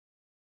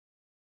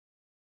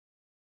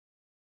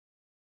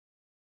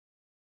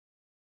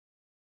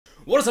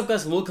What is up,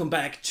 guys? Welcome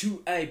back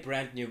to a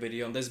brand new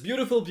video on this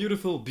beautiful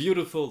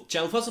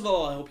channel. First of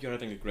all, I hope you're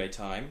having a great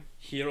time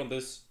here on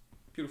this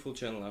beautiful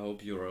channel. I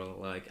hope you're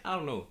like, I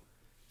don't know,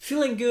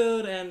 feeling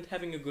good and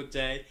having a good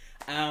day.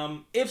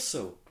 If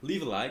so,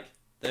 leave a like.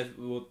 That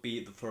would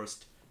be the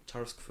first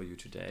task for you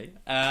today.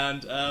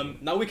 And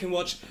now we can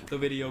watch the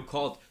video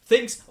called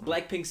Things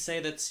Blackpink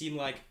Say That Seem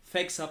Like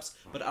Fake Subs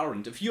But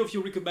Aren't. A few of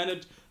you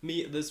recommended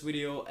me this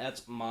video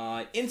at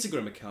my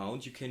Instagram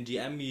account. You can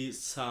DM me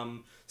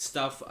some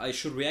stuff I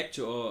should react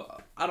to, or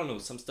I don't know,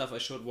 some stuff I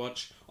should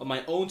watch on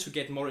my own to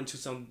get more into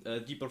some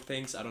deeper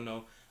things, I don't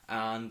know.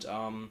 And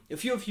a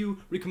few of you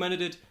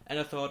recommended it, and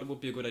I thought it would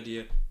be a good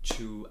idea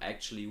to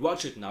actually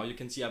watch it now. You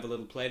can see I have a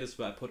little playlist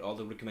where I put all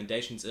the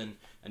recommendations in,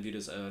 and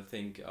videos I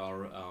think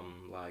are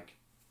like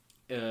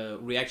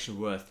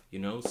reaction worth, you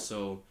know.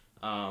 So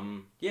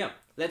yeah,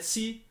 let's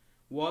see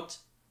what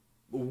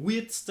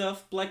weird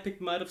stuff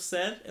Blackpink might have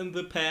said in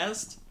the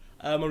past.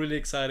 I'm really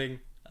excited.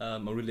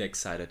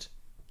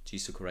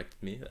 Jisoo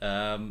corrected me.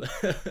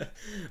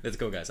 Let's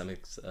go, guys. I'm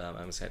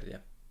excited.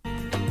 Yeah.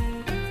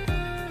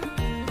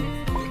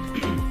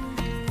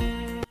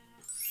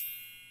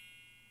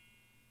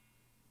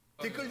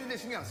 댓글인데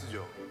신경 안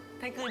쓰죠?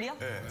 댓글이요?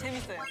 네.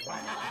 재밌어요.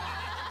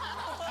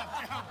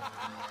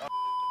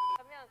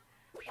 그러면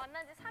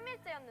만난 지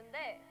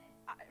 3일째였는데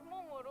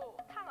알몸으로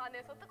탕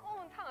안에서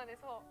뜨거운 탕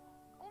안에서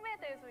꿈에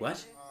대해서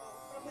What?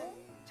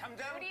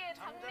 우리의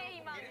장래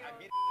희망.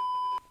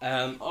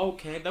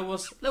 Okay, that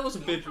was a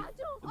bit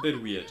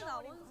weird.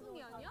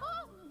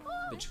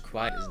 A bit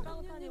quiet, isn't it?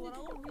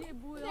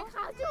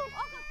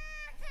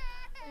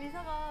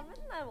 리사가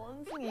맨날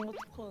원숭이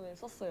이모티콘을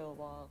썼어요,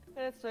 막.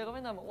 그래서 저희가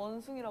맨날 막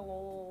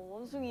원숭이라고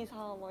원숭이사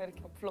막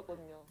이렇게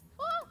불렀거든요.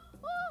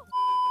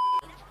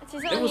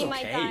 That was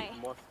okay.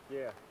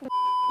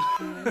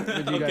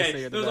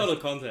 Okay, there's a lot of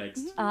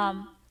context.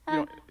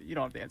 You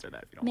don't have to answer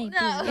that if you don't want.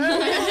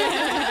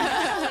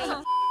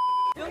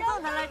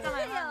 용돈 달라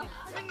했잖아요.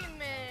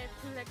 선생님의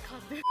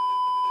블랙카드.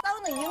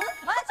 싸우는 이유는?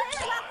 맞지?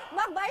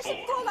 막 말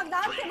씹고 막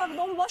나한테 막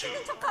너무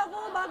멋있는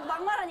척하고 막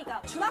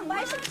막말하니까 막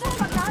말 씹고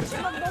막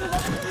나한테 막 너무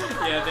멋있는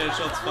척하고. Yeah, they're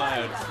shots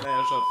fired.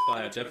 They're shots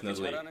fired,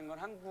 definitely. 잘하는 건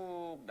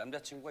한국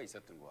남자친구가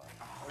있었던 거야.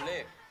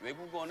 원래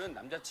외국어는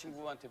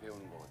남자친구한테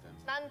배우는 거거든.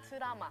 난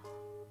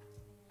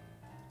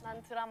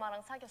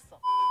드라마랑 사귀었어.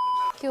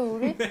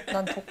 귀여우리?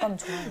 난 독감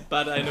좋아해.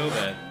 But I know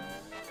that.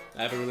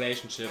 I have a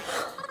relationship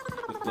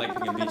with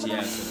Blackpink and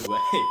BTS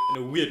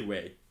in a weird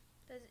way.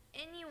 Does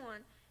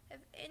anyone have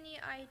any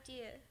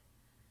idea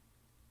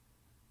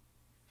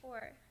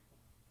for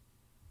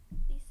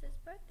Lisa's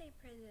birthday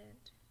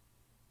present?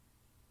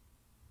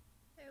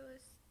 I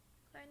was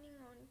planning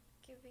on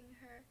giving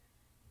her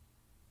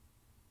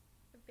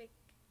a big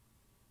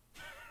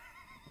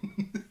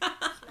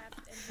slap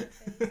in her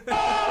face.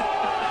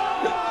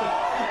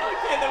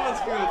 Okay, that was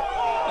good.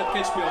 That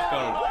catch me off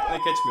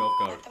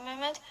guard. At the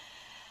moment,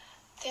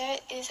 there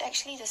is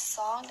actually the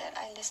song that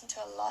I listen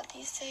to a lot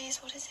these days.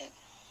 What is it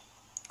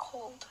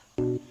called?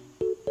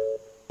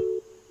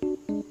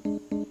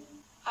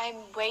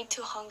 I'm way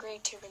too hungry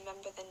to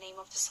remember the name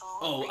of the song.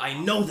 Oh, I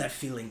know that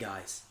feeling,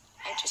 guys.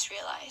 I just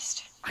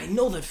realized. I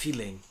know that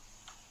feeling.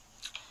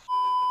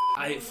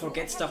 I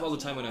forget stuff all the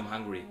time when I'm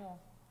hungry.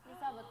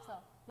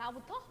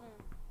 나부터?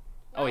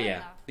 Oh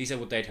yeah, Lisa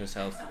would date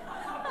herself.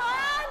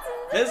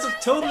 That's a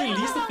totally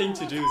Lisa thing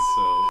to do,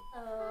 so.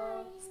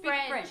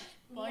 French.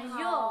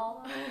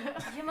 Bonjour.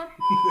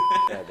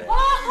 해야 돼.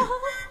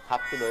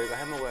 밥도 너희가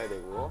해 먹어야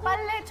되고.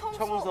 빨래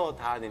청소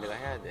다 너희가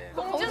해야 돼.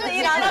 공주는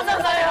일 안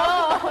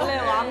하잖아요. 원래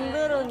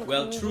왕들은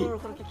Well, 공주를 true.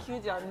 그렇게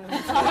키우지 않는데.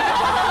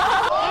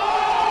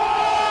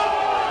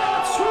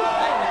 It's true.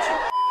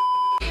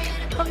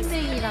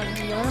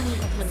 컴생이랑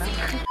여름이구나.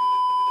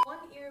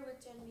 One year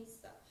with Jen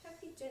Lisa.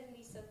 Happy Jen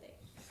Lisa Day.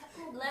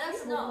 Let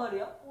us know. What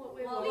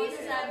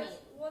does that mean?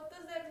 What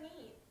does that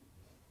mean?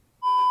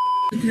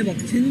 대박,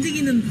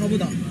 젠지기는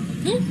바보다.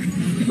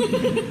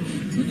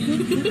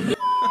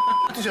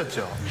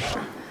 드셨죠?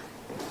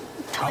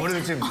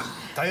 아무래도 지금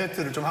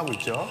다이어트를 좀 하고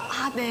있죠?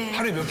 아, 네.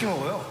 하루에 몇 끼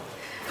먹어요?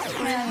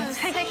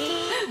 세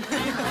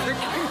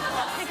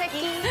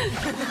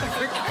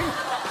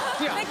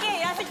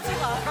개 야식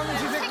추가.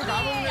 삼시세끼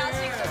다 먹네.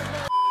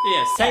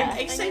 Yeah, same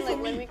for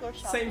me.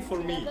 Same for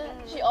me.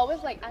 She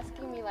always like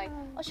asking me like,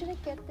 oh, should I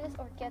get this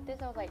or get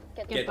this? I was like,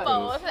 get Get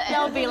both.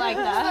 They'll be like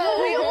that. So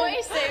we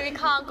always say we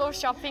can't go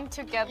shopping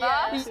together.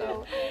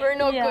 So we're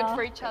no good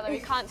for each other.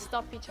 We can't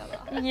stop each other.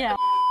 Yeah.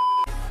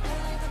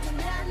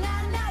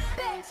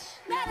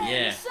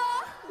 Yeah.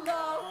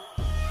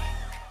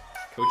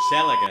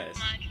 Coachella, guys.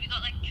 We got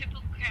like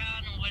Triple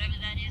Crown or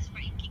whatever that is for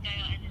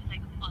Inkigayo, and it's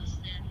like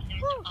Austin.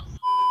 There's Austin.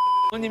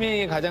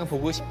 부모님이 가장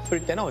보고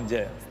싶을 때는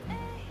언제예요?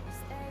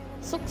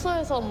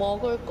 숙소에서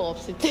먹을 거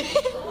없을 때.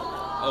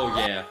 Oh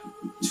yeah.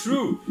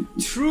 True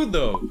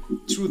though.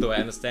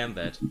 I understand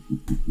that.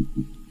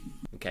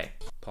 Okay,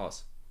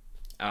 pause.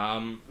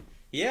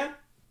 Yeah.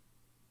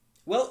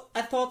 Well,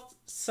 I thought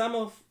some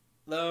of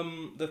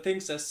the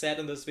things I said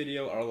in this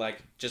video are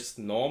like just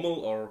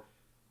normal or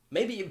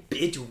maybe a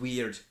bit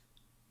weird.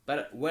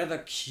 but rather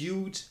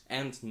cute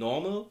and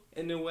normal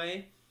in a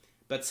way.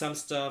 But some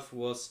stuff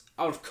was,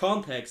 out of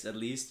context at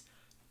least,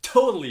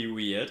 totally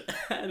weird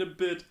and a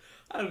bit,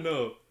 I don't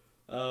know.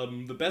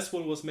 The best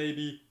one was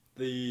maybe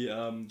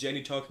the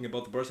Jenny talking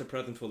about the birthday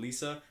present for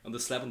Lisa and the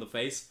slap on the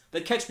face.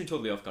 That catch me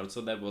totally off guard,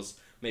 so that was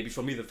maybe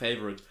for me the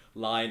favorite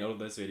line out of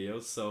this video.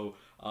 So,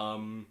 I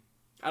don't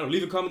know,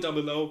 leave a comment down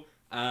below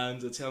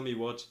and tell me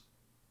what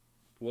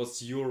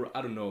was your,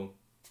 I don't know,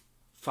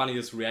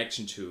 funniest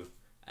reaction to.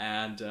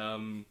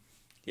 And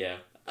yeah,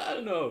 I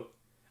don't know.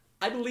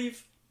 I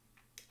believe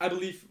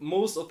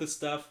most of the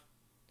stuff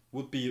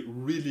would be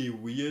really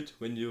weird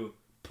when you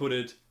put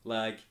it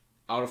like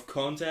out of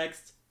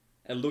context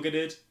and look at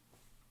it.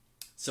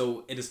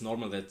 So it is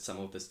normal that some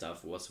of the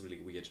stuff was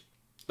really weird.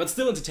 But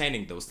still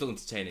entertaining though, still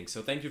entertaining.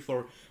 So thank you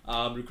for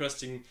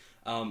requesting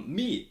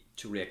me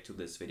to react to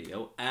this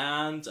video.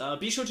 And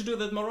be sure to do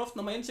that more often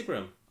on my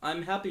Instagram.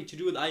 I'm happy to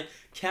do it. I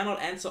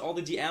cannot answer all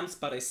the DMs,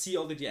 but I see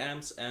all the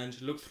DMs and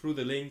look through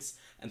the links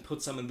and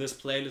put some in this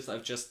playlist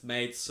I've just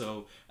made.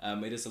 So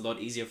it is a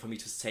lot easier for me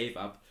to save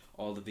up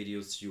all the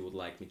videos you would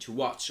like me to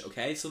watch.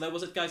 Okay, so that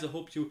was it guys. I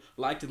hope you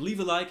liked it. Leave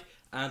a like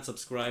and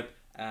subscribe.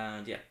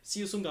 And yeah,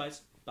 see you soon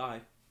guys. Bye.